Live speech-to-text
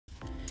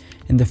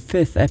In the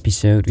 5th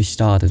episode we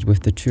started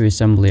with the true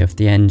assembly of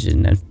the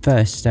engine and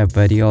first step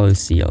were the oil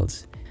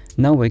seals.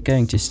 Now we're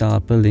going to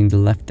start building the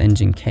left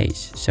engine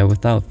case, so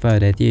without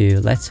further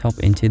ado, let's hop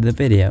into the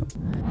video.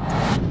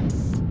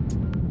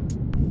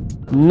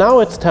 Now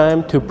it's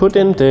time to put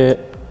in the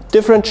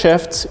different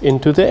shafts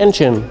into the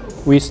engine.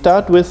 We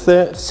start with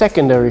the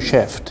secondary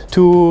shaft.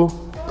 To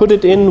put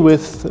it in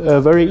with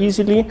very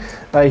easily,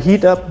 I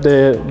heat up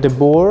the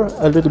bore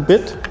a little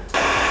bit.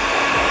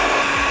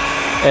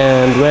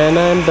 And when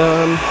I'm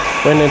done,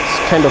 when it's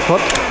kind of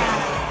hot,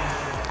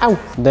 ow,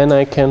 then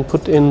I can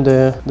put in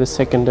the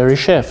secondary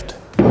shaft.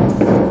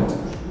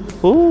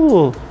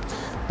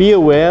 Be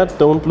aware,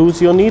 don't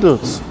lose your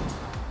needles.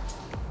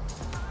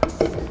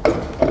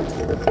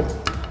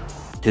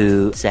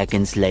 2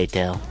 seconds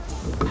later.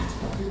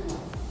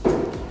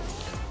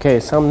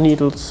 Okay, some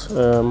needles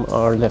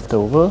are left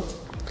over.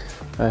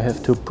 I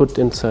have to put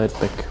inside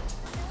back.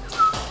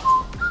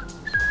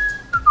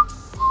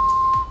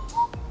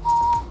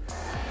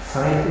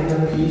 Find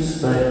inner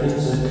piece by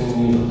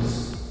inserting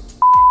needles.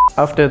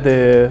 After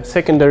the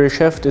secondary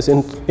shaft is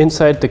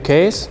inside the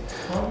case,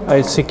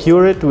 I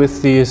secure it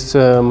with this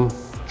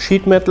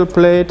sheet metal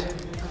plate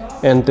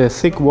and the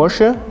thick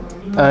washer.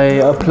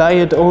 I apply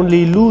it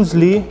only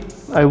loosely.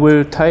 I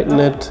will tighten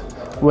it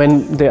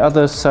when the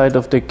other side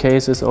of the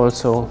case is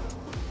also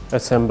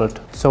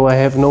assembled, so I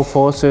have no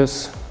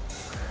forces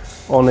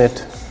on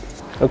it.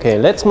 Okay,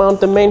 let's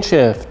mount the main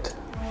shaft.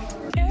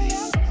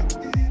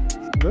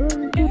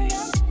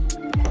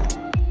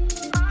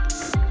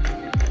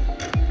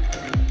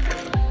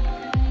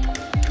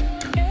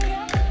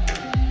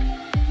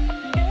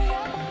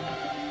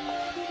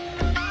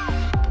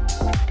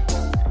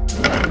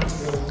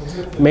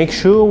 Make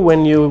sure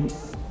when you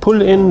pull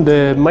in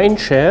the main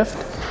shaft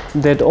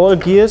that all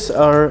gears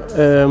are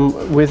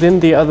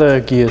within the other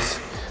gears,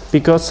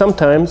 because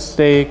sometimes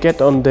they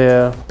get on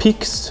their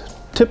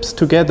tips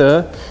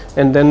together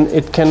and then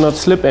it cannot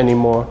slip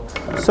anymore.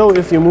 So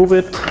if you move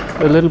it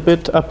a little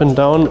bit up and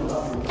down,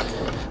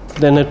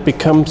 then it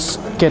becomes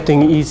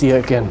getting easier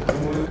again.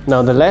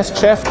 Now the last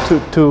shaft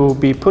to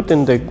be put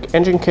in the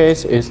engine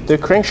case is the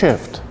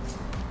crankshaft.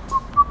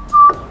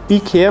 Be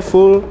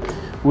careful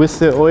with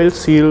the oil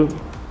seal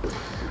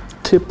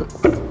tip.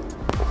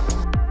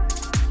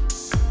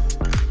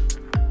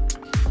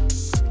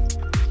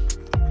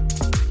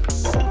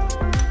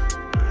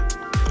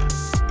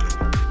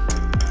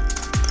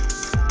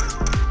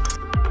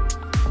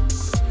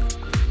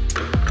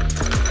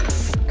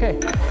 Okay.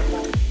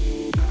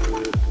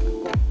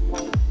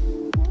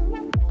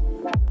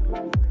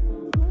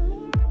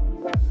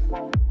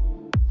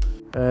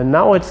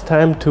 Now it's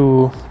time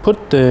to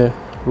put the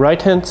right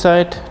hand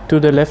side to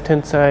the left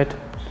hand side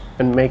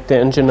and make the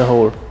engine a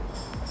hole.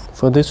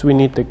 For this we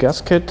need the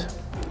gasket.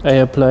 I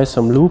apply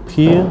some lube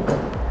here.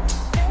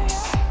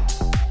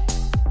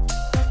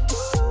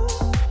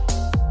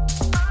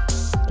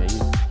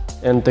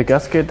 And the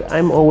gasket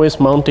I'm always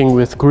mounting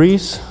with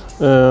grease.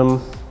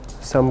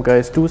 Some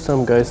guys do,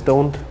 some guys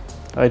don't.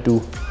 I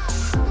do.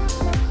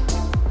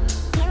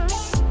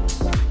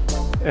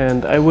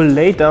 And I will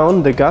lay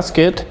down the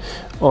gasket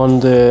on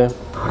the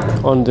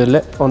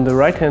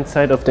right hand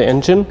side of the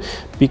engine,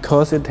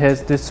 because it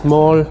has this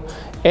small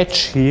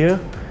edge here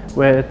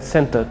where it's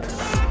centered.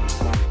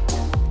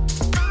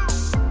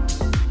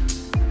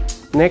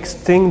 Next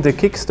thing, the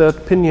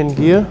kickstart pinion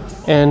gear,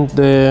 and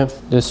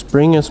the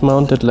spring is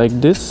mounted like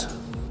this.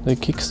 The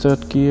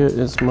kickstart gear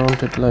is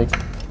mounted like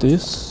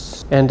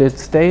this, and it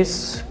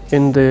stays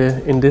in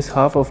this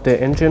half of the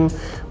engine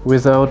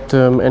without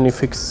any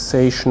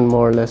fixation,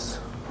 more or less.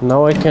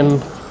 Now I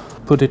can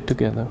put it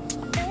together.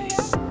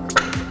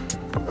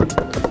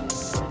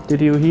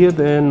 Did you hear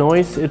the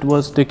noise? It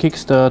was the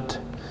kickstart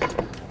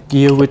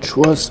gear which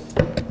was...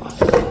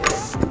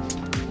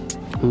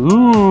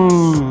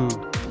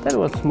 that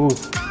was smooth,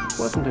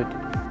 wasn't it?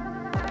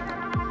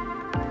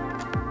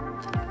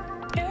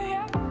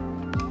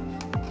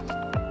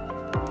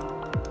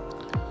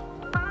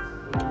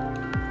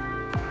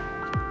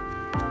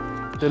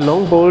 The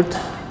long bolt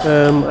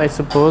I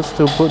suppose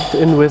to put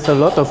in with a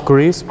lot of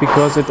grease,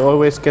 because it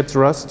always gets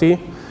rusty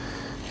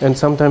and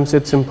sometimes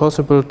it's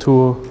impossible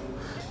to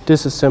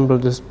disassemble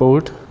this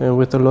bolt, and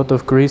with a lot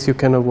of grease you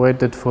can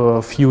avoid it for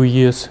a few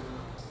years.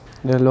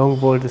 The long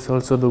bolt is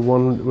also the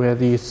one where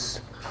this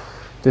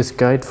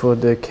guide for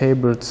the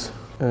cables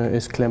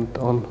is clamped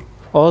on.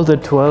 All the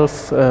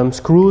 12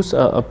 screws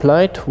are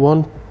applied,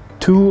 1,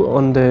 2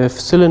 on the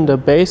cylinder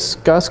base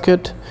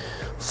gasket,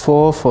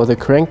 4 for the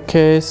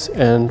crankcase,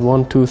 and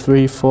 1, 2,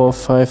 3, 4,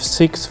 5,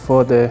 6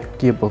 for the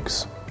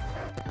gearbox.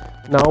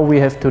 Now we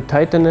have to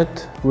tighten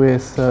it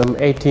with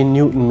 18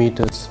 Newton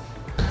meters.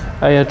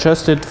 I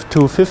adjusted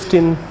to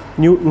 15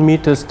 Newton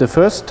meters the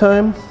first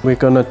time. We're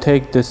gonna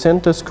take the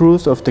center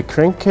screws of the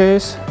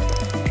crankcase.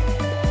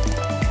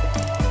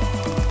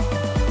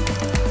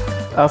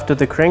 After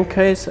the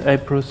crankcase, I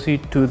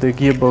proceed to the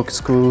gearbox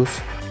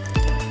screws.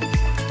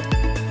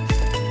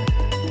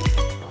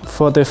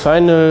 For the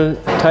final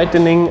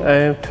tightening,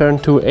 I turn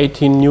to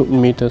 18 Newton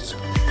meters.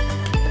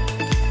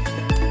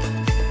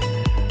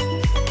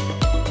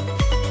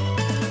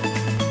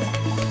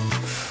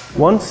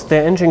 Once the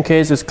engine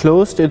case is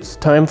closed, it's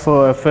time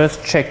for a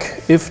first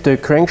check if the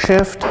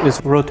crankshaft is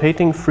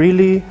rotating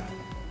freely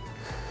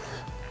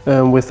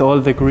with all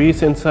the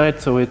grease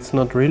inside, so it's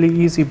not really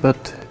easy,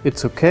 but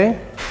it's okay.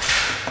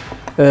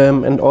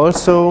 And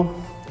also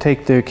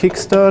take the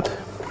kickstart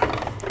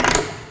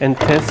and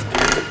test,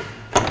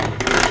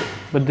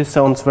 but this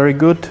sounds very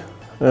good.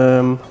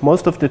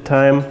 Most of the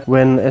time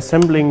when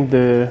assembling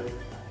the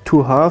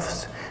two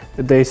halves,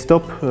 they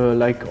stop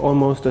like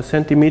almost a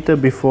centimeter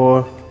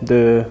before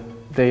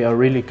they are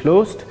really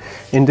closed.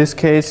 In this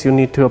case you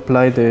need to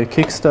apply the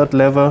kickstart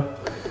lever,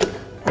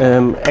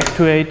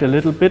 actuate a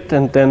little bit,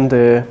 and then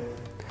the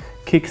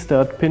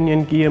kickstart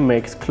pinion gear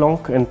makes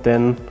clonk, and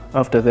then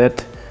after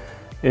that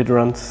it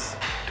runs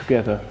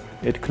together,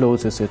 it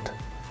closes it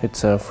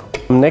itself.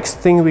 Next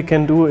thing we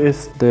can do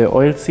is the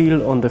oil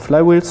seal on the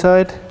flywheel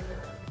side.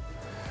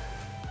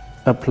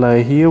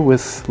 Apply here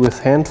with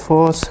hand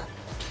force,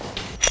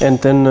 and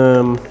then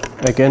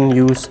again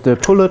use the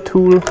puller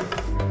tool.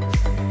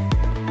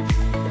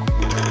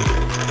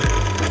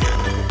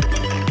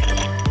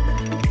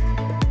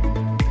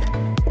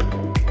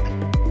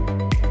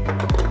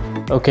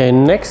 Okay,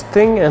 next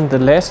thing and the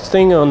last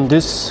thing on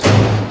this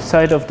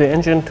side of the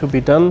engine to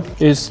be done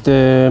is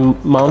the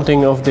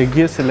mounting of the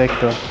gear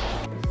selector.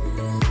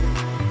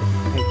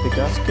 Take the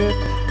gasket.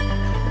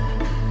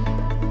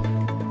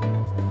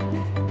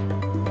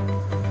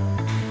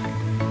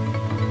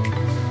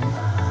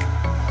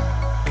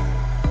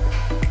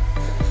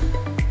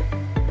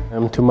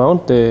 To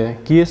mount the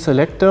gear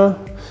selector,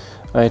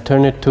 I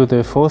turn it to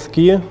the 4th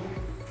gear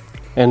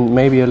and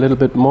maybe a little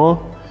bit more,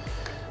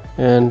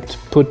 and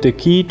put the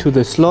key to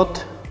the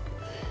slot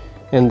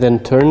and then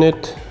turn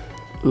it,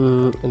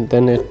 and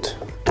then it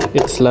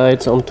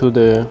slides onto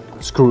the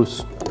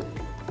screws.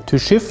 To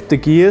shift the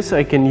gears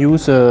I can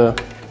use a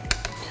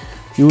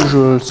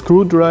usual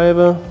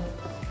screwdriver.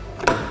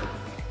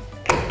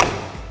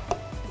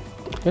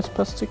 Jetzt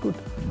passt sie gut.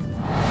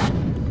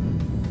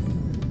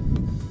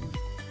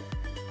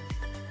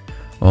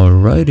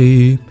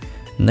 Alrighty,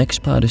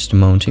 next part is the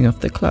mounting of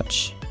the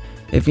clutch.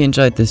 If you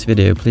enjoyed this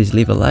video, please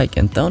leave a like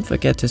and don't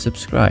forget to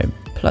subscribe,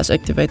 plus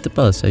activate the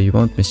bell so you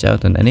won't miss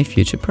out on any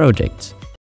future projects.